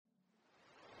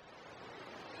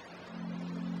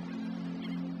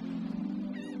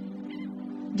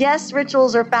yes,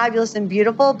 rituals are fabulous and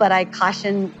beautiful, but I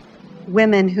caution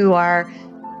women who are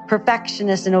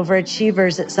perfectionists and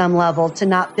overachievers at some level to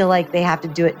not feel like they have to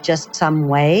do it just some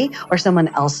way or someone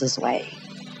else's way.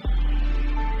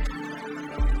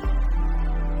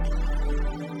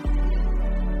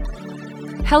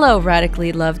 Hello,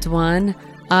 radically loved one.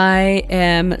 I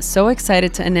am so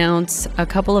excited to announce a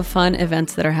couple of fun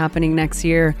events that are happening next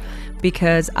year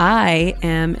because I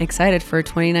am excited for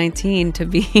 2019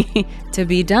 to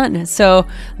be done. So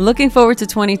looking forward to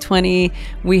 2020.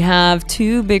 We have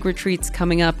 2 big retreats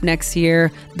coming up next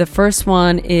year. The first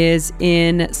one is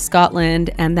in Scotland,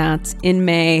 and that's in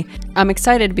May. I'm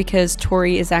excited because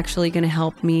Tori is actually going to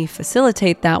help me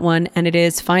facilitate that one, and it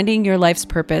is Finding Your Life's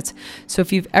Purpose. So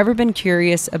if you've ever been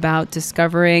curious about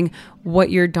discovering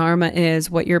what your dharma is,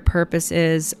 what your purpose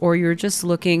is, or you're just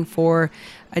looking for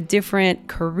a different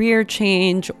career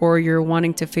change, or you're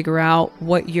wanting to figure out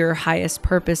what your highest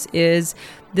purpose is,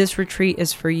 this retreat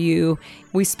is for you.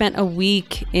 We spent a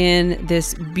week in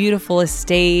this beautiful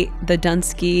estate. The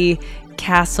Dunsky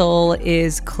Castle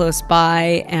is close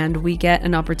by, and we get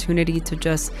an opportunity to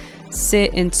just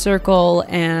sit in circle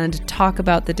and talk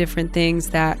about the different things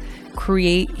that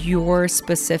create your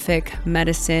specific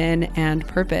medicine and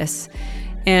purpose.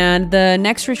 And the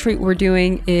next retreat we're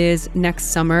doing is next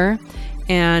summer,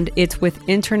 and it's with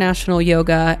International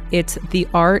Yoga. It's the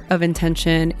Art of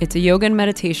Intention. It's a yoga and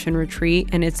meditation retreat,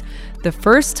 and it's the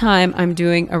first time I'm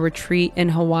doing a retreat in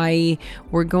Hawaii.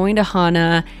 We're going to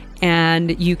Hana,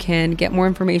 and you can get more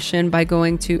information by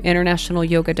going to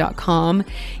internationalyoga.com.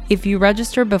 If you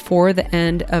register before the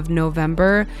end of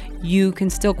November, you can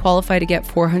still qualify to get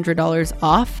 $400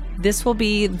 off. This will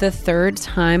be the 3rd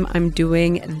time I'm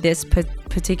doing this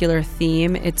particular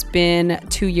theme. It's been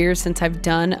 2 years since I've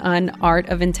done an Art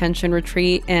of Intention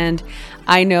retreat, and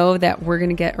I know that we're going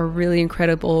to get a really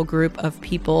incredible group of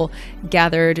people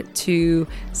gathered to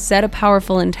set a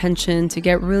powerful intention, to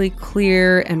get really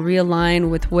clear and realign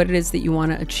with what it is that you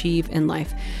want to achieve in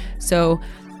life. So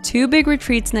 2 big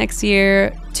retreats next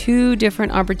year, 2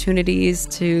 different opportunities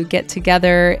to get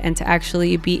together and to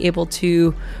actually be able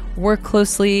to work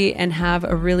closely and have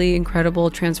a really incredible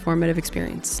transformative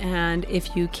experience. And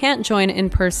if you can't join in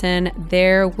person,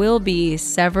 there will be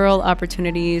several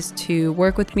opportunities to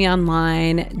work with me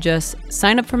online. Just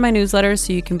sign up for my newsletter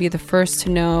so you can be the first to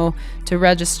know to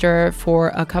register for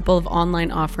a couple of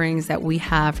online offerings that we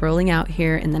have rolling out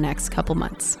here in the next couple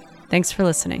months. Thanks for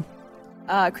listening.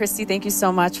 Kristie, thank you so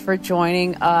much for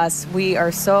joining us. We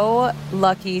are so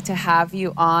lucky to have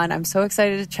you on. I'm so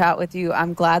excited to chat with you.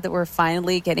 I'm glad that we're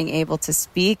finally getting able to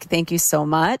speak. Thank you so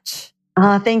much.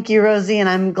 Thank you, Rosie. And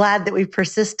I'm glad that we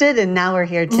persisted and now we're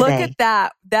here today. Look at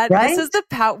that. Right? This is the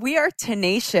power. We are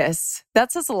tenacious.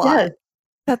 That says a lot. Yes.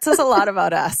 That says a lot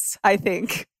about us, I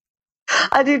think.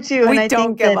 I do too. We I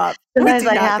don't think give up. Sometimes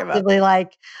I have to be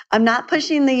like, I'm not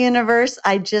pushing the universe.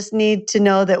 I just need to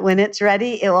know that when it's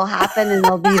ready, it will happen and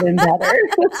it'll be even better.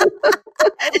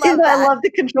 I love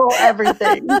to control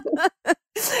everything.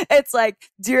 It's like,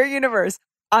 dear universe,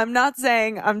 I'm not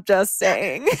saying, I'm just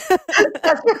saying.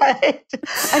 That's right.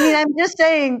 I mean, I'm just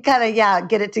saying get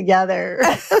it together.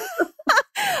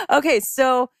 Okay,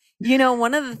 so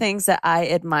one of the things that I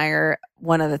admire,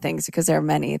 because there are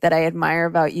many that I admire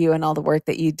about you and all the work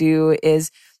that you do, is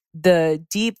the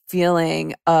deep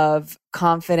feeling of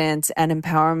confidence and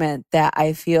empowerment that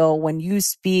I feel when you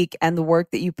speak and the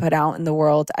work that you put out in the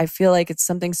world. I feel like it's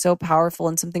something so powerful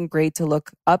and something great to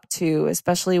look up to,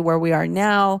 especially where we are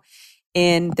now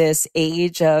in this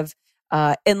age of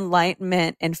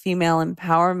enlightenment and female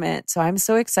empowerment. So I'm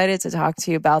so excited to talk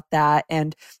to you about that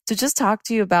and to just talk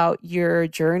to you about your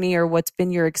journey or what's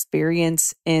been your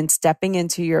experience in stepping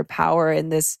into your power in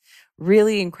this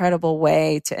really incredible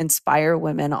way to inspire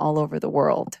women all over the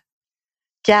world.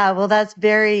 Yeah, well, that's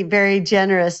very, very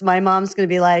generous. My mom's going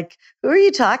to be like, who are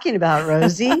you talking about,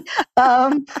 Rosie?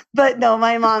 But no,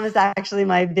 my mom is actually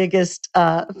my biggest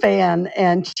fan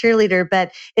and cheerleader.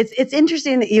 But it's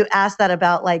interesting that you asked that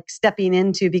about like stepping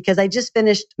into, because I just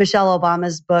finished Michelle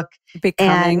Obama's book.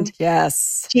 Becoming, and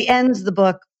yes. She ends the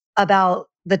book about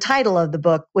the title of the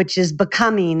book, which is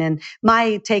Becoming. And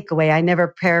my takeaway, I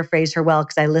never paraphrase her well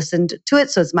because I listened to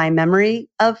it. So it's my memory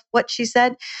of what she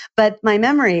said. But my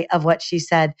memory of what she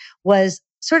said was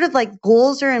sort of like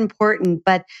goals are important,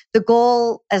 but the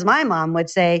goal, as my mom would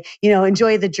say,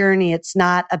 enjoy the journey. It's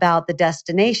not about the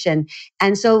destination.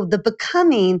 And so the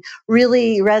becoming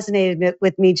really resonated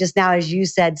with me just now, as you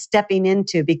said, stepping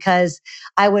into, because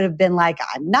I would have been like,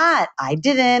 I'm not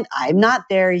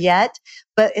there yet.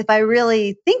 But if I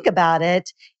really think about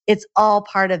it, it's all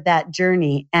part of that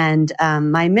journey. And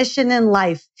my mission in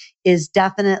life is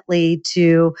definitely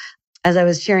to as I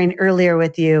was sharing earlier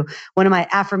with you, one of my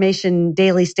affirmation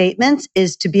daily statements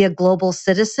is to be a global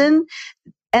citizen.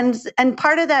 And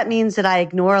part of that means that I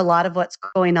ignore a lot of what's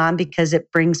going on because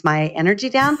it brings my energy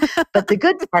down. But the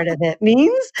good part of it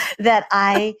means that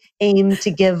I aim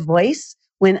to give voice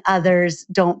when others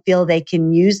don't feel they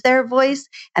can use their voice.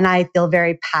 And I feel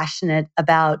very passionate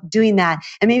about doing that.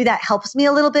 And maybe that helps me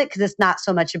a little bit because it's not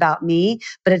so much about me,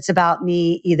 but it's about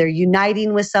me either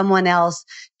uniting with someone else,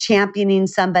 championing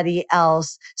somebody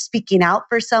else, speaking out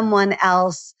for someone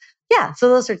else. Yeah, so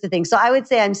those sorts of things. So I would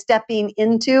say I'm stepping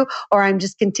into, or I'm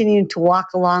just continuing to walk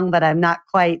along, but I'm not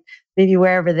quite maybe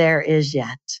wherever there is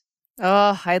yet.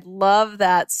 Oh, I love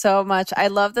that so much. I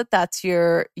love that that's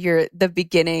the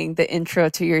beginning, the intro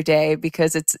to your day,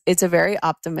 because it's a very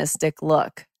optimistic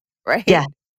look, right? Yeah.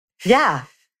 Yeah.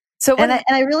 So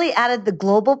I really added the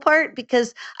global part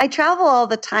because I travel all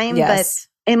the time, yes.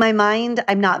 But in my mind,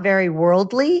 I'm not very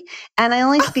worldly and I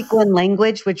only speak one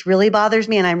language, which really bothers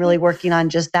me. And I'm really working on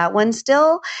just that one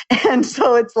still. And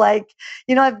so it's like,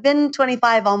 I've been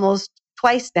 25 almost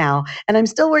twice now, and I'm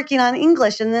still working on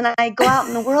English. And then I go out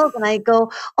in the world and I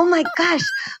go, oh my gosh,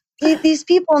 these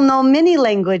people know many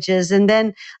languages. And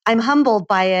then I'm humbled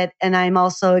by it. And I'm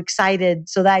also excited.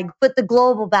 So that I put the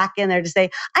global back in there to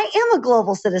say, I am a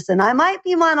global citizen. I might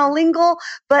be monolingual,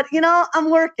 but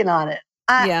I'm working on it.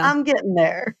 I'm getting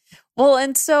there. Well,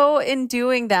 and so in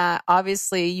doing that,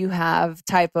 obviously you have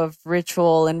type of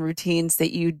ritual and routines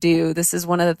that you do. This is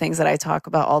one of the things that I talk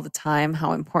about all the time,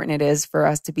 how important it is for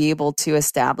us to be able to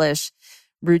establish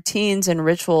routines and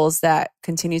rituals that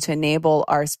continue to enable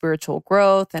our spiritual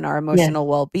growth and our emotional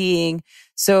well-being.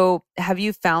 So have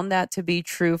you found that to be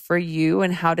true for you?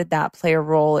 And how did that play a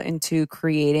role into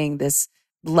creating this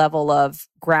level of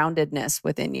groundedness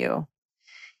within you?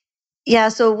 Yeah,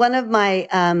 so one of my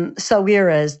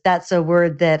sawiras, that's a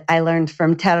word that I learned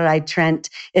from Terai Trent.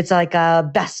 It's like a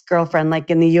best girlfriend. Like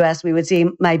in the US, we would say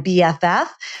my BFF,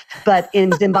 but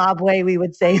in Zimbabwe, we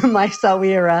would say my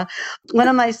sawira. One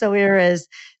of my sawiras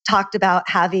talked about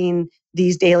having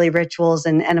these daily rituals,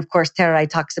 and of course, Terai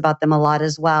talks about them a lot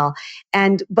as well.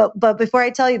 But before I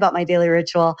tell you about my daily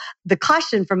ritual, the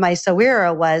caution from my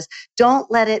sawira was, don't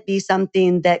let it be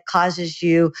something that causes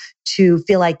you to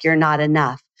feel like you're not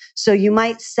enough. So you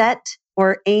might set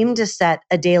or aim to set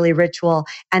a daily ritual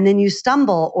and then you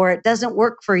stumble or it doesn't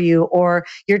work for you or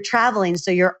you're traveling.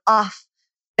 So you're off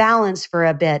balance for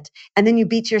a bit and then you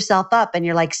beat yourself up and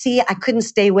you're like, see, I couldn't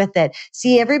stay with it.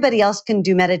 See, everybody else can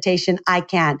do meditation. I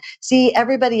can't. See,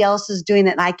 everybody else is doing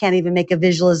it and I can't even make a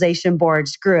visualization board.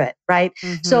 Screw it. Right.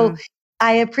 Mm-hmm. So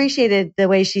I appreciated the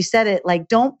way she said it. Like,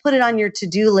 don't put it on your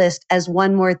to-do list as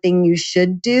one more thing you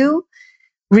should do.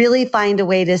 Really find a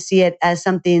way to see it as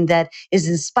something that is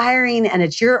inspiring and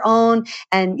it's your own.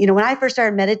 And, when I first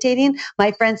started meditating,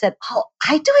 my friend said, oh,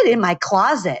 I do it in my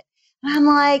closet. And I'm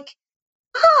like,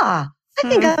 I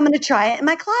think I'm going to try it in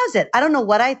my closet. I don't know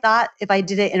what I thought if I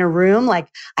did it in a room, like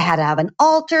I had to have an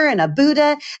altar and a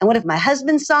Buddha. And what if my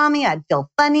husband saw me? I'd feel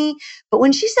funny. But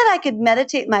when she said I could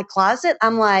meditate in my closet,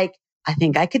 I'm like, I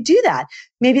think I could do that.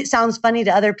 Maybe it sounds funny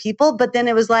to other people, but then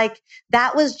it was like,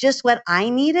 that was just what I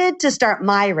needed to start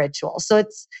my ritual. So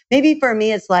it's maybe for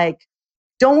me, it's like,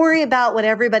 don't worry about what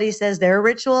everybody says their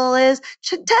ritual is.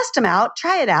 Test them out,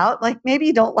 try it out. Like maybe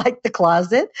you don't like the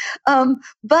closet,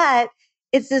 but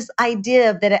it's this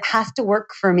idea that it has to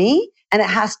work for me and it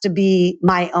has to be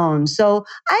my own. So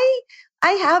I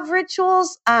have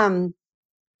rituals.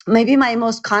 Maybe my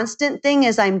most constant thing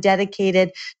is I'm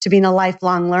dedicated to being a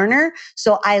lifelong learner.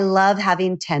 So I love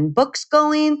having 10 books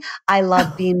going. I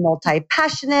love being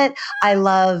multi-passionate. I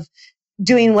love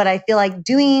doing what I feel like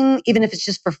doing, even if it's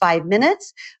just for 5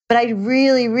 minutes. But I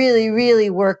really, really, really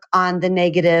work on the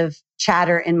negative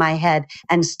chatter in my head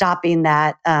and stopping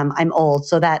that I'm old.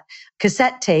 So that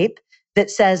cassette tape that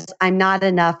says I'm not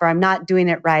enough or I'm not doing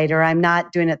it right or I'm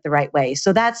not doing it the right way.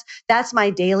 So that's my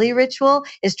daily ritual,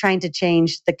 is trying to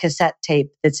change the cassette tape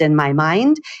that's in my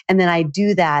mind. And then I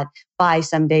do that by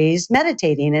some days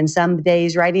meditating and some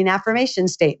days writing affirmation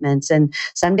statements and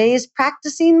some days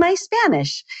practicing my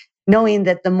Spanish, knowing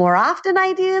that the more often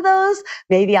I do those,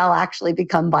 maybe I'll actually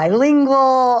become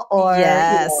bilingual or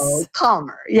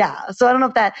calmer. Yeah. So I don't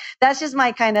know if that's just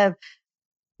my kind of,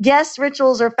 yes,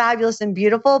 rituals are fabulous and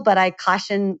beautiful, but I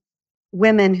caution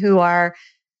women who are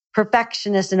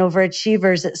perfectionists and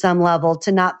overachievers at some level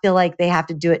to not feel like they have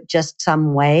to do it just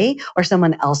some way or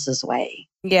someone else's way.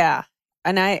 Yeah.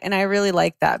 And I really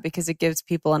like that because it gives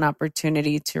people an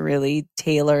opportunity to really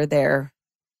tailor their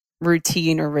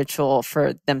routine or ritual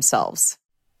for themselves.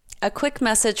 A quick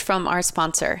message from our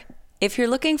sponsor. If you're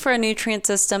looking for a nutrient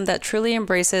system that truly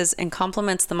embraces and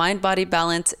complements the mind-body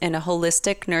balance in a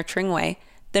holistic, nurturing way,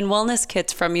 then wellness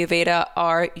kits from Uveda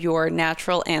are your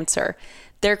natural answer.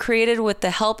 They're created with the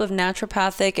help of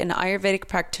naturopathic and Ayurvedic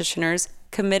practitioners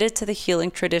committed to the healing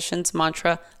tradition's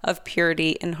mantra of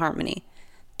purity and harmony.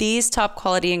 These top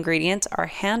quality ingredients are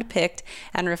hand-picked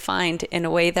and refined in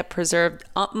a way that preserved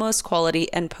utmost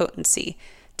quality and potency.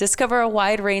 Discover a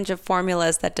wide range of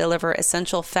formulas that deliver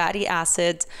essential fatty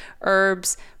acids,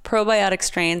 herbs, probiotic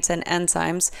strains, and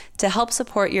enzymes to help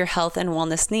support your health and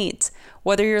wellness needs.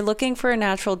 Whether you're looking for a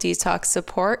natural detox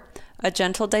support, a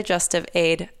gentle digestive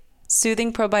aid,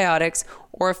 soothing probiotics,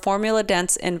 or a formula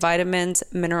dense in vitamins,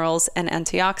 minerals, and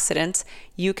antioxidants,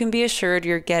 you can be assured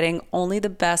you're getting only the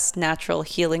best natural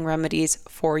healing remedies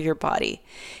for your body.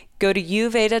 Go to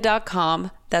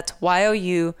uveda.com, that's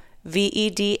YOUVEDA.com,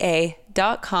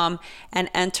 and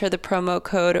enter the promo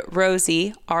code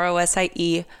ROSIE,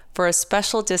 ROSIE, for a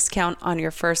special discount on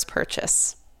your first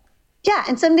purchase. Yeah.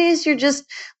 And some days you're just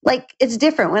like, it's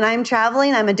different. When I'm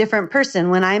traveling, I'm a different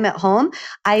person. When I'm at home,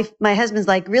 my husband's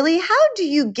like, really? How do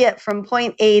you get from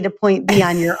point A to point B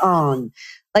on your own?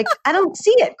 Like, I don't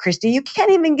see it, Kristie. You can't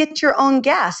even get your own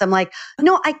gas. I'm like,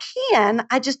 no, I can.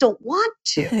 I just don't want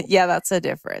to. Yeah, that's a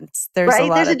difference. There's right? a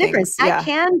lot There's of a difference. Things. Yeah. I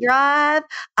can drive.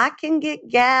 I can get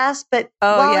gas. But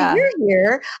while you're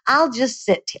here, I'll just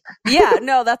sit here. Yeah,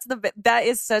 no,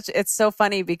 it's so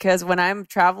funny because when I'm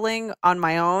traveling on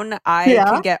my own,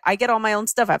 I get all my own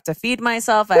stuff. I have to feed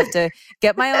myself. I have to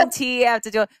get my own tea. I have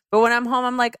to do it. But when I'm home,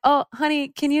 I'm like, oh, honey,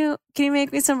 can you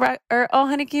make me some oh,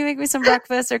 honey, can you make me some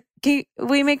breakfast? Or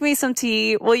will you make me some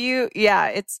tea? Will you?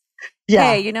 Yeah,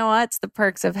 hey, you know what? It's the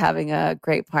perks of having a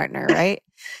great partner, right?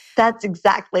 That's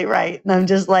exactly right. And I'm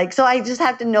just like, so I just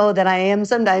have to know that I am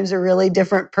sometimes a really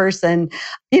different person,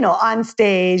 on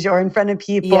stage or in front of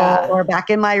people or back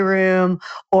in my room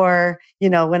or,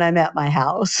 when I'm at my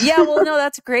house. Yeah, well, no,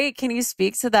 that's great. Can you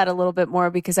speak to that a little bit more?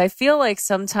 Because I feel like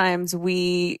sometimes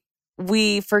we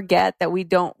forget that we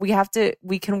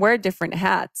can wear different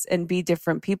hats and be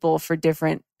different people for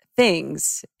different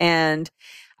things. And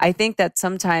I think that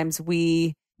sometimes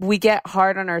we get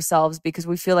hard on ourselves because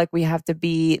we feel like we have to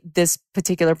be this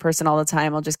particular person all the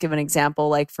time. I'll just give an example.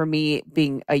 Like for me,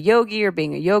 being a yogi or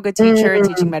being a yoga teacher,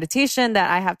 teaching meditation,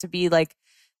 that I have to be like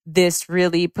this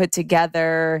really put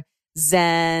together,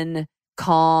 Zen,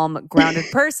 calm, grounded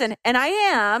person. And I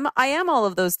am all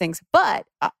of those things, but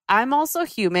I'm also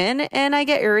human and I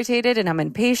get irritated and I'm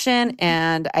impatient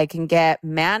and I can get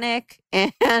manic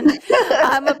and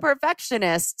I'm a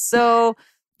perfectionist. So,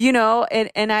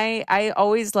 and I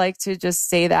always like to just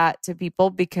say that to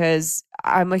people because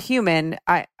I'm a human.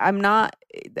 I'm not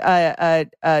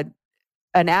an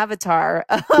avatar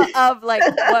of like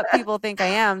what people think I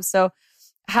am. So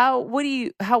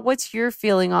what's your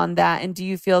feeling on that? And do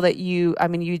you feel that you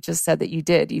just said that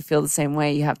you feel the same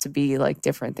way? You have to be like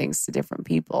different things to different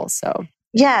people. So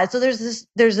yeah. So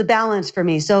there's a balance for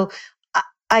me. So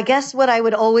I guess what I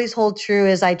would always hold true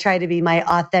is I try to be my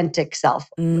authentic self.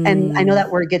 And I know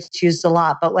that word gets used a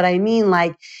lot, but what I mean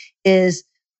is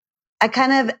I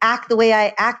kind of act the way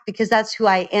I act because that's who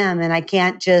I am. And I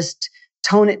can't just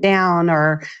tone it down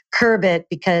or curb it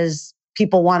because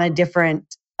people want a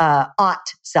different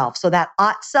ought self. So that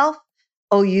ought self,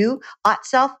 ought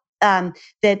self,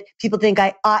 that people think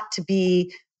I ought to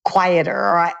be quieter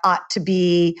or I ought to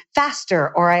be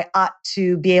faster or I ought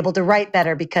to be able to write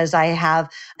better because I have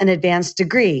an advanced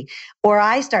degree. Or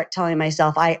I start telling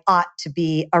myself I ought to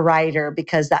be a writer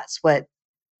because that's what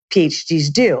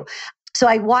PhDs do. So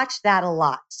I watch that a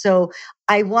lot. So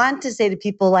I want to say to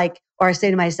people or I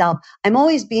say to myself, I'm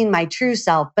always being my true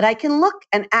self, but I can look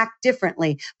and act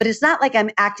differently. But it's not like I'm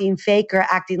acting fake or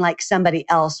acting like somebody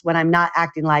else when I'm not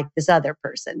acting like this other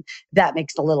person. That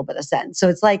makes a little bit of sense. So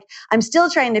it's like I'm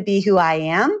still trying to be who I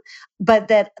am, but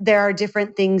that there are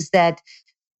different things that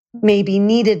may be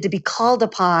needed to be called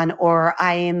upon, or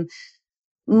I am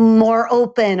more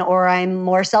open, or I'm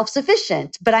more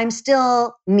self-sufficient, but I'm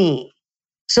still me.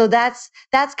 So that's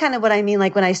kind of what I mean.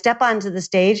 Like when I step onto the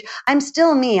stage, I'm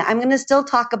still me. I'm going to still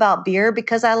talk about beer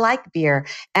because I like beer.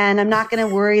 And I'm not going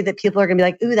to worry that people are going to be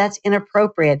like, ooh, that's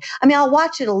inappropriate. I mean, I'll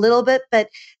watch it a little bit, but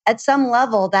at some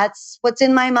level, that's what's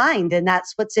in my mind and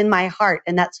that's what's in my heart.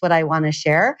 And that's what I want to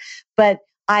share. But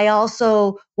I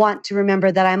also want to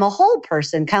remember that I'm a whole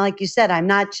person. Kind of like you said, I'm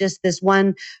not just this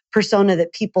one persona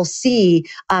that people see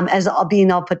as being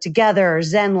all put together or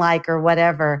Zen-like or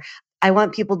whatever. I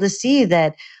want people to see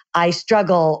that I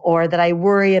struggle or that I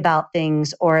worry about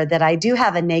things or that I do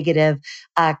have a negative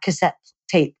cassette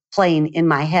tape playing in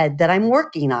my head that I'm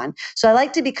working on. So I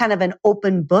like to be kind of an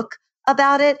open book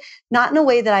about it, not in a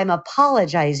way that I'm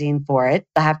apologizing for it.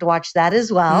 I have to watch that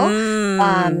as well.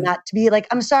 Not to be like,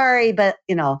 I'm sorry, but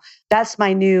that's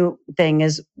my new thing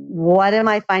is what am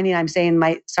I finding I'm saying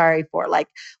my sorry for? Like,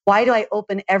 why do I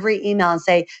open every email and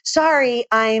say, sorry,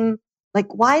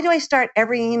 why do I start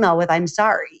every email with I'm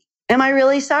sorry? Am I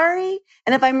really sorry?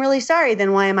 And if I'm really sorry,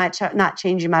 then why am I not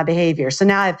changing my behavior? So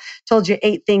now I've told you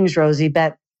 8 things, Rosie,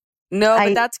 but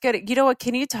but that's good. You know what?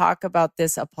 Can you talk about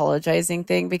this apologizing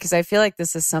thing? Because I feel like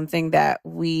this is something that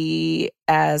we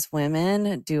as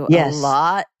women do a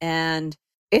lot. And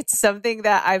it's something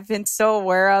that I've been so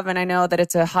aware of. And I know that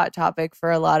it's a hot topic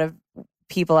for a lot of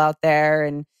people out there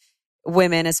and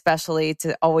women especially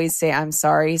to always say, I'm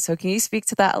sorry. So can you speak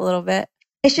to that a little bit?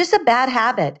 It's just a bad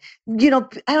habit. I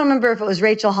don't remember if it was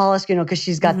Rachel Hollis, because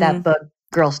she's got that book,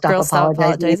 Girl, Stop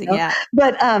Apologizing. Yeah.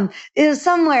 But it was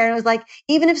somewhere and it was like,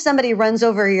 even if somebody runs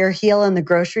over your heel in the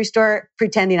grocery store,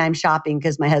 pretending I'm shopping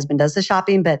because my husband does the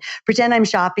shopping, but pretend I'm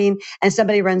shopping and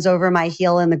somebody runs over my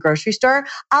heel in the grocery store,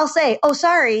 I'll say, oh,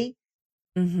 sorry.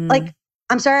 Like,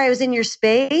 I'm sorry I was in your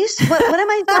space. What am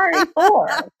I sorry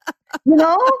for?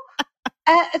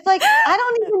 It's like, I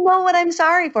don't even know what I'm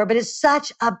sorry for, but it's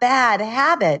such a bad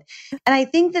habit. And I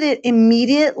think that it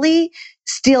immediately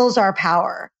steals our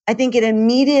power. I think it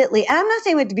immediately, and I'm not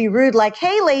saying it to be rude, like,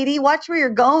 hey, lady, watch where you're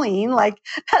going. Like,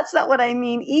 that's not what I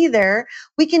mean either.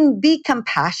 We can be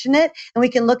compassionate and we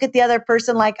can look at the other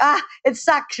person like, it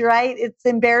sucks, right? It's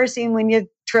embarrassing when you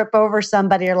trip over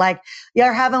somebody or like,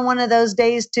 you're having one of those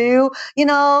days too.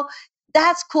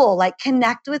 That's cool. Like,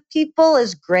 connect with people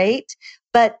is great.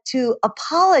 But to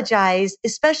apologize,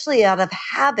 especially out of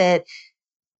habit,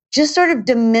 just sort of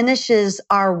diminishes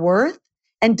our worth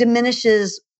and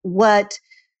diminishes what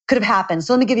could have happened.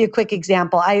 So let me give you a quick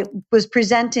example. I was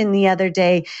presenting the other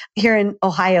day here in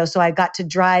Ohio. So I got to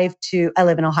drive I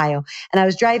live in Ohio, and I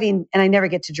was driving and I never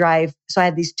get to drive. So I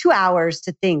had these 2 hours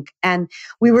to think, and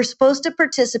we were supposed to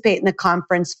participate in the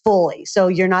conference fully. So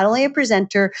you're not only a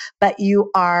presenter, but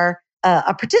you are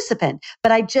a participant,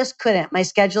 but I just couldn't. My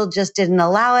schedule just didn't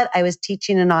allow it. I was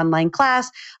teaching an online class.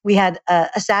 We had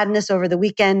a sadness over the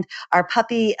weekend. Our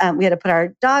puppy, we had to put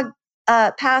our dog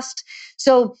past.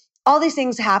 So all these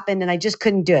things happened and I just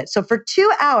couldn't do it. So for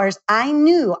 2 hours, I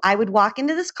knew I would walk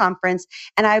into this conference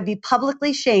and I would be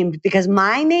publicly shamed because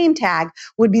my name tag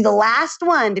would be the last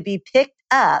one to be picked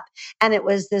up. And it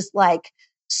was this like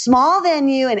small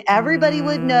venue and everybody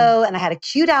would know. And I had a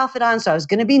cute outfit on. So I was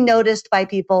going to be noticed by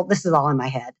people. This is all in my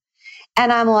head.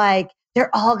 And I'm like,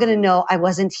 they're all going to know I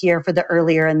wasn't here for the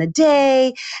earlier in the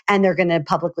day. And they're going to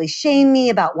publicly shame me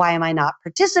about why am I not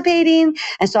participating.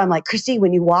 And so I'm like, Kristie,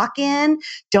 when you walk in,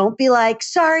 don't be like,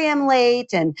 sorry, I'm late.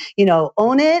 And,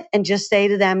 own it and just say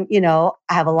to them, I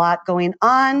have a lot going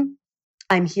on.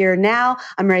 I'm here now.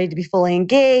 I'm ready to be fully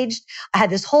engaged. I had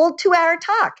this whole 2-hour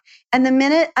talk. And the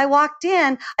minute I walked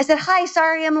in, I said, hi,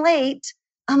 sorry, I'm late.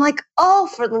 I'm like, oh,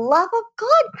 for the love of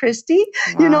God, Kristie,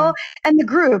 Wow. And the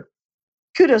group,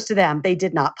 kudos to them. They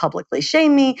did not publicly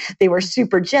shame me. They were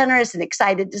super generous and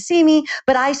excited to see me,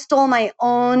 but I stole my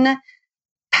own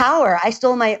power. I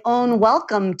stole my own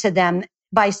welcome to them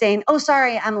by saying, oh,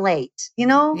 sorry, I'm late. You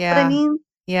know what I mean?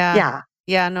 Yeah. Yeah.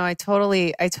 Yeah, no, I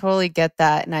totally get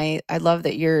that. And I love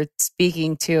that you're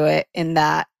speaking to it in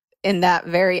that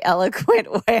very eloquent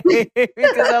way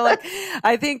because I'm like,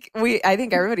 I think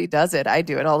everybody does it. I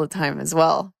do it all the time as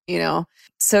well,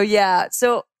 So yeah.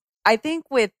 So I think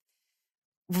with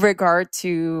regard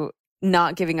to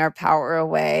not giving our power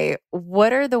away,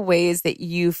 what are the ways that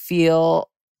you feel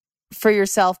for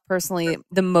yourself personally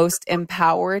the most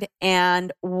empowered?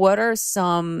 And what are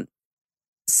some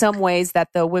ways that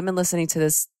the women listening to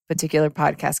this particular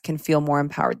podcast can feel more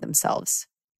empowered themselves?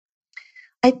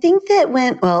 I think that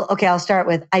I'll start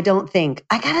with, I don't think.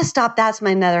 I got to stop. That's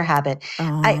my another habit.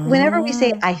 Whenever we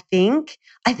say, I think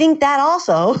that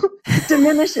also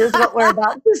diminishes what we're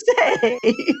about to say.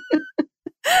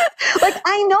 Like,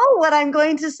 I know what I'm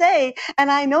going to say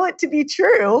and I know it to be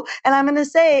true. And I'm going to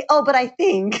say, oh, but I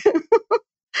think.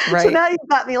 Right. So now you've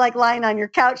got me like lying on your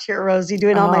couch here, Rosie,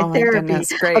 doing all my therapy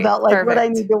about like what I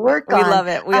need to work on. We love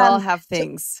it. We all have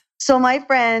things. So my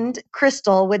friend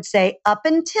Crystal would say, up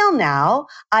until now,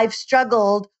 I've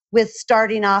struggled with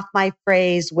starting off my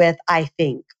phrase with I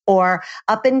think, or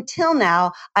up until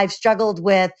now, I've struggled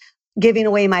with giving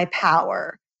away my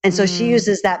power. And so she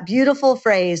uses that beautiful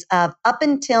phrase of up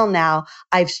until now,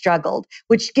 I've struggled,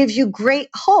 which gives you great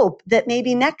hope that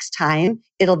maybe next time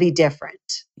it'll be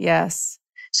different. Yes.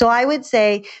 So I would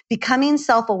say becoming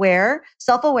self-aware.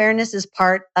 Self-awareness is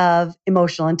part of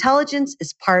emotional intelligence,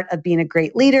 is part of being a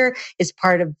great leader, is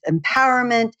part of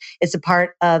empowerment, it's a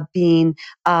part of being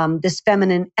this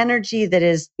feminine energy that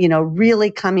is,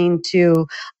 really coming to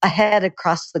a head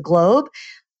across the globe,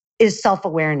 is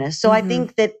self-awareness. So I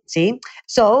think that,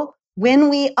 so when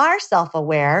we are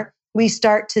self-aware, we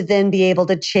start to then be able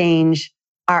to change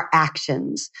our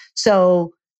actions.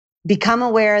 So become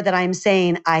aware that I'm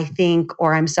saying I think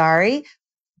or I'm sorry.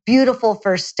 Beautiful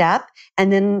first step.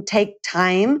 And then take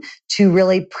time to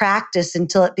really practice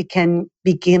until it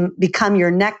become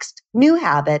your next new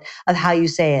habit of how you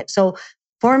say it. So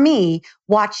for me,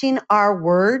 watching our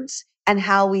words and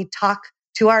how we talk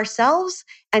to ourselves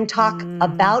and talk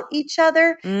about each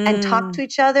other and talk to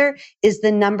each other is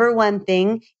the number one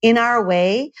thing in our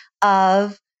way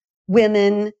of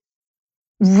women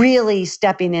really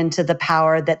stepping into the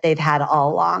power that they've had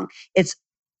all along. It's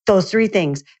those three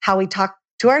things: how we talk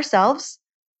to ourselves,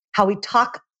 how we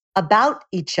talk about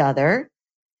each other,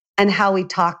 and how we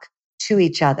talk to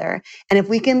each other. And if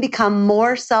we can become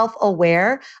more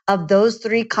self-aware of those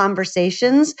three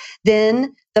conversations,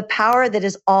 then the power that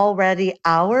is already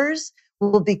ours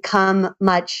will become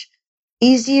much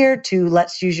easier to,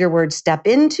 let's use your word, step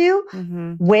into,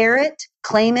 wear it,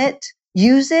 claim it,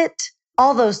 use it,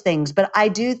 all those things. But I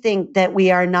do think that we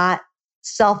are not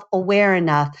self-aware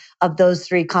enough of those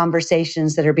three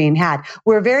conversations that are being had.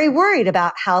 We're very worried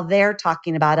about how they're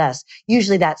talking about us.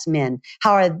 Usually that's men.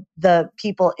 How are the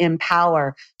people in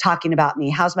power talking about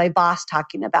me? How's my boss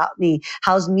talking about me?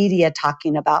 How's media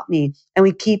talking about me? And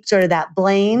we keep sort of that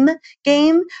blame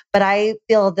game. But I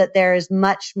feel that there is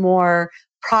much more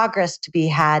progress to be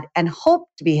had and hope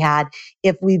to be had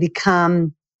if we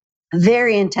become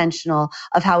very intentional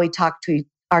of how we talk to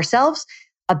ourselves,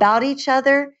 about each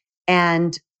other,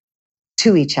 and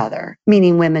to each other,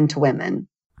 meaning women to women.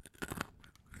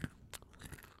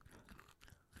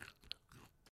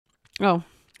 Oh,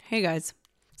 hey guys.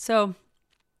 So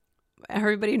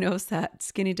everybody knows that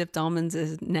skinny dipped almonds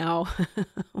is now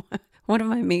one of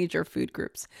my major food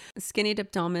groups. Skinny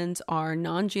dipped almonds are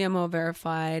non-GMO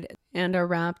verified and are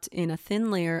wrapped in a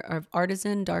thin layer of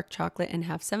artisan dark chocolate and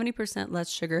have 70% less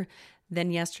sugar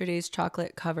than yesterday's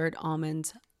chocolate covered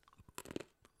almonds.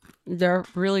 They're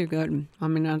really good. I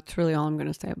mean, that's really all I'm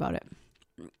going to say about it.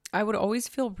 I would always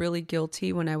feel really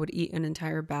guilty when I would eat an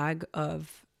entire bag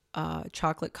of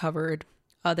chocolate covered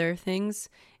other things.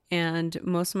 And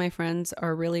most of my friends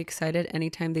are really excited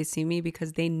anytime they see me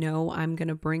because they know I'm going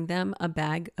to bring them a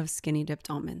bag of skinny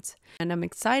dipped almonds. And I'm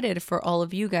excited for all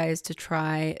of you guys to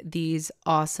try these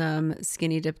awesome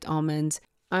skinny dipped almonds.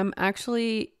 I'm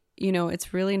actually,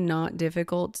 it's really not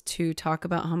difficult to talk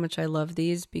about how much I love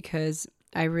these because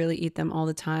I really eat them all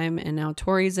the time. And now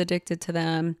Tori's addicted to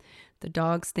them. The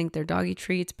dogs think they're doggy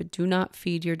treats, but do not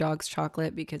feed your dogs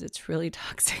chocolate because it's really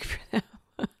toxic for them.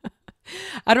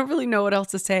 I don't really know what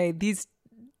else to say. These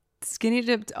skinny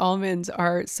dipped almonds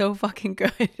are so fucking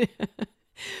good.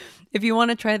 If you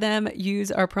want to try them,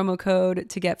 use our promo code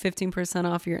to get 15%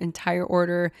 off your entire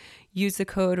order. Use the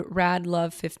code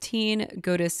RADLOVE15.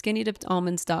 Go to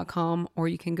skinnydippedalmonds.com, or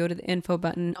you can go to the info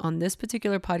button on this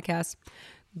particular podcast.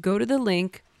 Go to the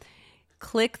link,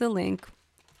 click the link,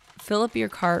 fill up your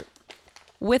cart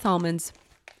with almonds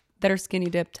that are skinny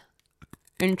dipped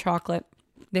in chocolate.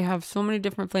 They have so many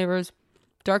different flavors: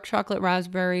 dark chocolate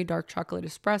raspberry, dark chocolate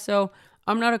espresso.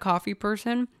 I'm not a coffee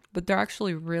person, but they're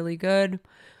actually really good.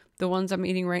 The ones I'm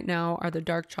eating right now are the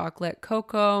dark chocolate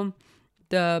cocoa.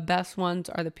 The best ones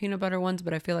are the peanut butter ones,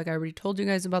 but I feel like I already told you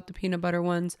guys about the peanut butter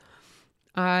ones.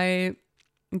 I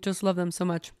just love them so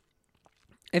much.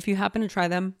 If you happen to try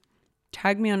them,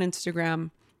 tag me on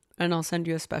Instagram and I'll send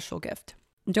you a special gift.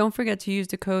 Don't forget to use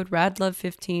the code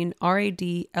RADLOVE15,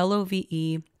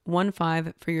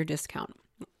 RADLOVE15 for your discount.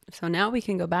 So now we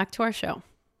can go back to our show.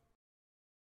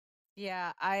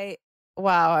 Yeah,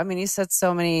 wow. I mean, you said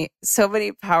so many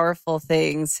powerful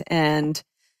things. And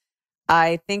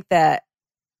I think that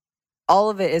all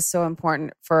of it is so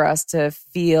important for us to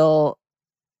feel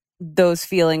those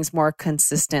feelings more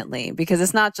consistently, because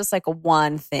it's not just like a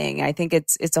one thing. I think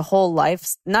it's a whole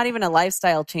life, not even a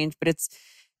lifestyle change, but it's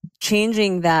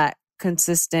changing that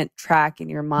consistent track in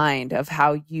your mind of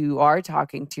how you are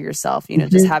talking to yourself,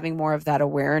 just having more of that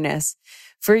awareness.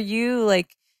 For you,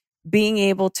 like being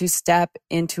able to step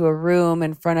into a room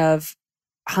in front of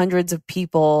hundreds of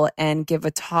people and give a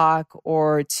talk,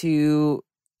 or to,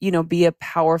 be a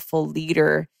powerful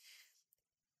leader.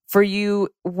 For you,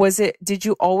 did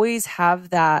you always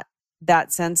have that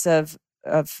sense of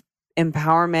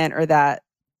empowerment, or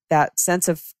that sense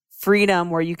of freedom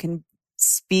where you can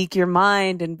speak your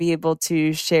mind and be able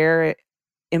to share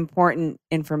important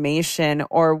information,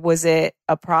 or was it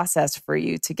a process for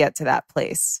you to get to that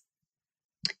place?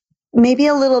 Maybe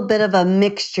a little bit of a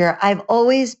mixture. I've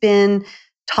always been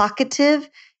talkative.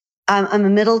 I'm a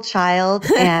middle child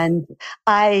and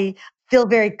I feel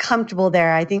very comfortable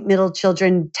there. I think middle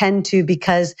children tend to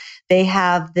because they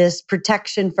have this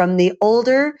protection from the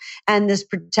older and this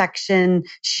protection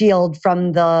shield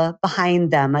from the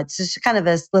behind them. It's just kind of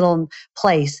this little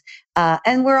place.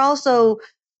 And we're also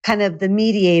kind of the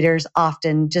mediators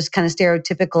often, just kind of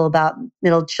stereotypical about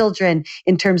middle children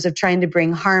in terms of trying to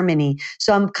bring harmony.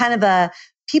 So I'm kind of a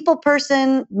people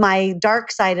person. My dark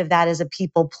side of that is a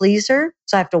people pleaser.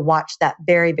 So I have to watch that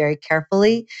very, very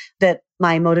carefully, that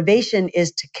my motivation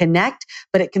is to connect,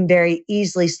 but it can very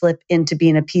easily slip into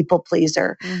being a people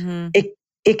pleaser. Mm-hmm.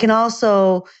 It can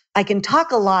also, I can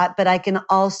talk a lot, but I can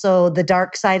also, the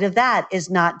dark side of that is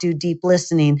not do deep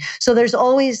listening. So there's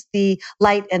always the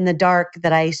light and the dark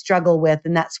that I struggle with.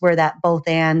 And that's where that both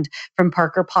and from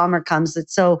Parker Palmer comes.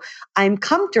 It's so I'm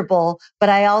comfortable, but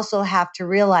I also have to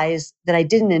realize that I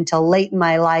didn't until late in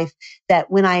my life, that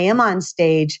when I am on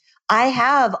stage, I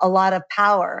have a lot of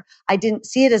power. I didn't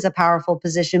see it as a powerful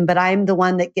position, but I'm the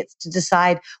one that gets to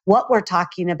decide what we're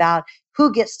talking about, who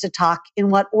gets to talk, in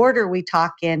what order we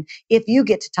talk in, if you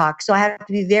get to talk. So I have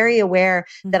to be very aware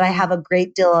that I have a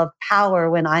great deal of power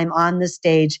when I'm on the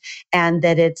stage, and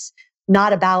that it's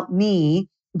not about me,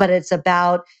 but it's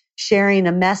about sharing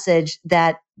a message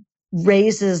that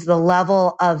raises the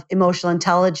level of emotional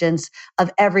intelligence of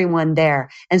everyone there.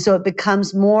 And so it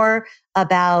becomes more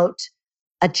about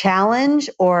a challenge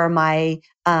or my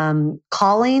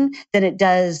calling than it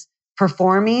does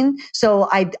performing. So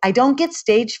I don't get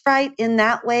stage fright in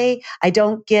that way. I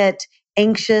don't get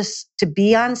anxious to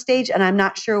be on stage, and I'm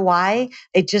not sure why.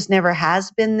 It just never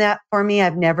has been that for me.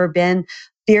 I've never been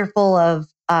fearful of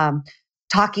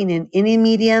talking in any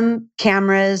medium,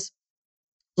 cameras,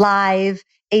 live,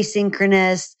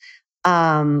 asynchronous,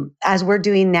 as we're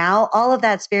doing now. All of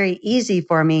that's very easy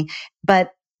for me.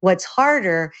 But what's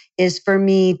harder is for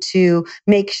me to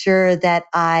make sure that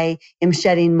I am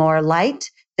shedding more light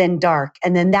than dark.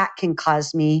 And then that can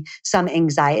cause me some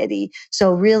anxiety.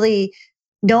 So really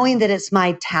knowing that it's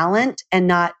my talent and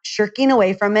not shirking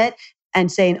away from it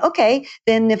and saying, okay,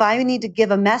 then if I need to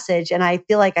give a message and I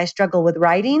feel like I struggle with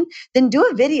writing, then do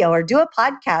a video or do a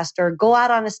podcast or go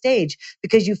out on a stage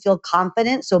because you feel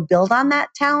confident. So build on that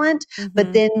talent,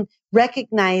 but then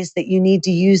recognize that you need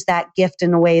to use that gift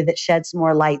in a way that sheds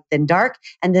more light than dark.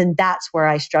 And then that's where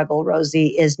I struggle,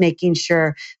 Rosie, is making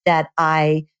sure that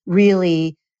I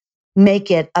really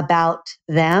make it about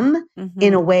them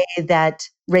in a way that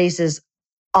raises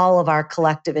all of our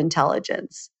collective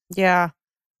intelligence. Yeah.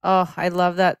 Oh, I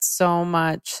love that so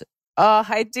much. Oh,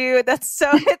 I do. It's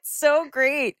so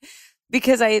great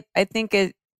because I think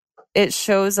it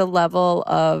shows a level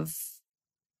of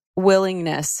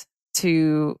willingness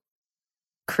to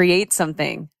create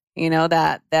something,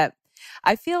 that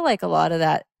I feel like a lot of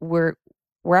that we're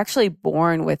actually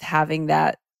born with having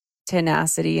that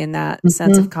tenacity and that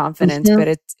sense of confidence,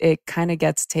 but it kind of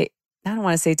gets I don't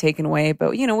want to say taken away,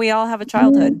 but we all have a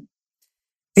childhood.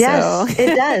 Yes, So,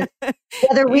 it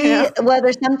does.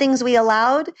 Whether some things we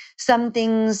allowed, some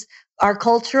things are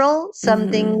cultural,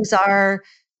 some things are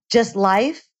just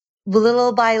life,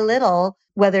 little by little,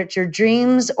 whether it's your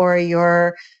dreams or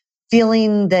your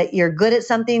feeling that you're good at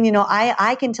something.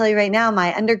 I can tell you right now,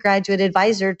 my undergraduate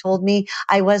advisor told me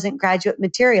I wasn't graduate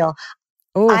material.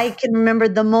 oof. I can remember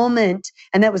the moment,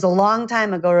 and that was a long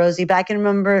time ago, Rosie, but I can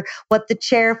remember what the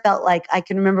chair felt like. I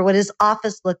can remember what his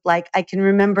office looked like. I can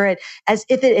remember it as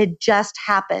if it had just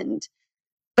happened.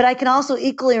 But I can also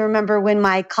equally remember when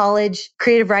my college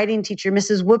creative writing teacher,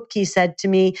 Mrs. Whoopke, said to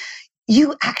me,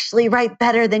 "You actually write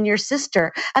better than your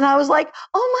sister." And I was like,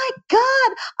 oh my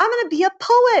God, I'm going to be a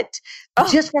poet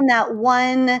just from that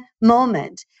one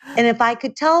moment. And if I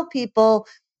could tell people,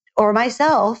 or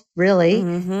myself really,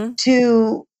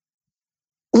 to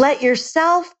let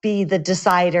yourself be the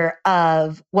decider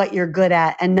of what you're good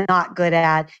at and not good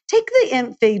at. Take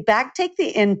the feedback, take the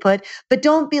input, but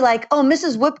don't be like, oh,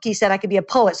 Mrs. Whoopke said I could be a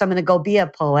poet, so I'm going to go be a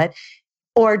poet.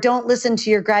 Or don't listen to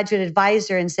your graduate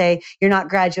advisor and say, you're not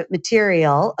graduate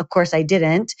material. Of course I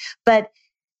didn't. But,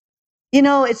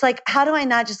 it's like, how do I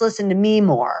not just listen to me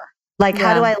more? Like,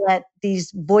 how do I let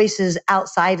these voices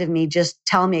outside of me just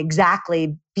tell me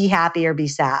exactly be happy or be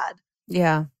sad?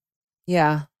 Yeah.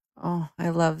 Yeah. Oh, I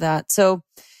love that. So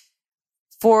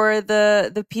for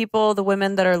the people, the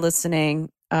women that are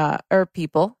listening, or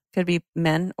people, could be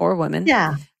men or women.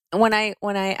 Yeah. When I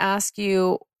ask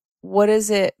you, what does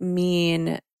it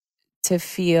mean to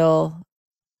feel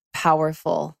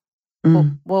powerful?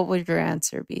 What would your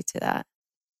answer be to that?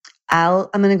 I'm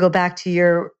going to go back to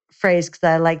your phrase because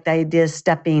I like the idea of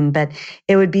stepping, but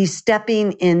it would be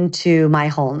stepping into my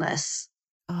wholeness.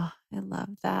 Oh, I love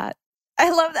that. I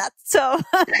love that so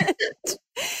much.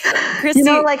 Kristie, You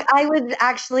know, like I would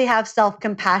actually have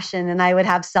self-compassion and I would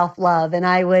have self-love and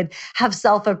I would have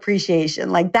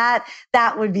self-appreciation. Like that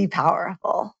would be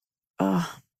powerful.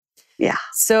 Oh, yeah.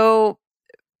 So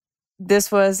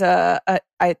this was I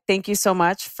thank you so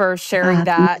much for sharing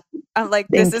that. I'm like,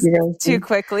 this is too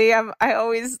quickly. I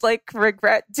always like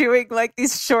regret doing like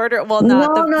these shorter. Well,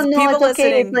 not no, people it's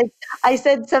okay. listening. It's like I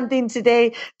said something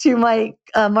today to my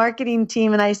marketing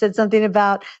team, and I said something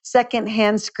about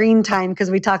secondhand screen time because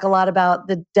we talk a lot about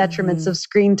the detriments of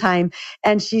screen time.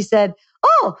 And she said,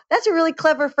 "Oh, that's a really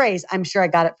clever phrase." I'm sure I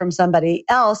got it from somebody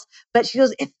else, but she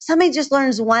goes, "If somebody just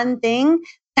learns one thing,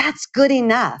 that's good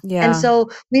enough." Yeah. And so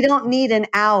we don't need an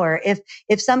hour. If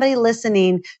somebody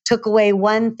listening took away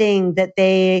one thing that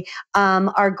they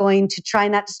are going to try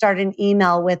not to start an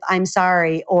email with, "I'm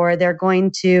sorry," or they're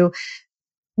going to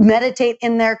meditate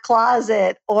in their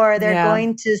closet, or they're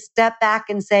going to step back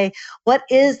and say, what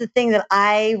is the thing that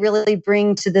I really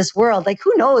bring to this world? Like,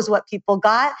 who knows what people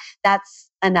got? That's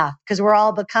enough because we're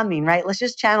all becoming, right? Let's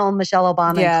just channel Michelle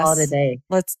Obama and call it a day.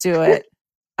 Let's do it.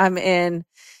 I'm in.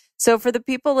 So for the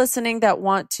people listening that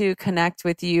want to connect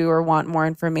with you or want more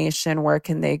information, where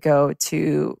can they go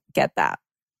to get that?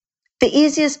 The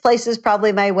easiest place is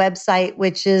probably my website,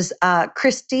 which is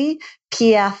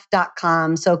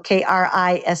KristiePF.com. So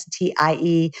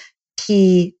KristiePF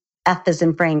as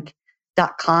in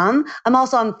Frank.com. I'm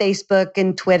also on Facebook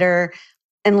and Twitter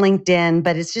and LinkedIn,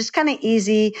 but it's just kind of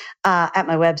easy at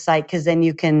my website because then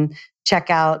you can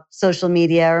check out social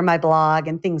media or my blog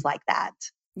and things like that.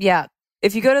 Yeah.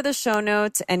 If you go to the show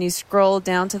notes and you scroll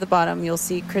down to the bottom, you'll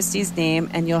see Kristie's name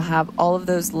and you'll have all of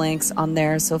those links on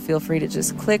there. So feel free to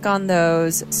just click on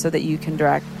those so that you can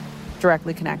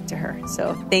directly connect to her.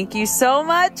 So thank you so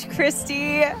much,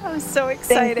 Kristie. I'm so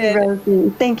excited. Thank you,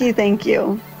 Rosie. Thank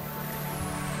you.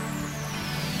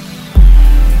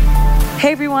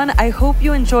 Hey everyone, I hope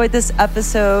you enjoyed this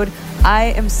episode.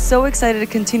 I am so excited to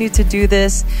continue to do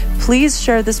this. Please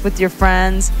share this with your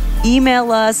friends.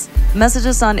 Email us, message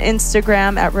us on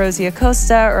Instagram at Rosie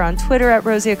Acosta or on Twitter at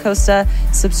Rosie Acosta.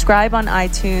 Subscribe on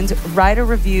iTunes, write a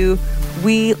review.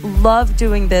 We love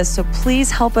doing this, so please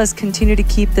help us continue to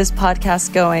keep this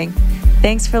podcast going.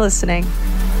 Thanks for listening.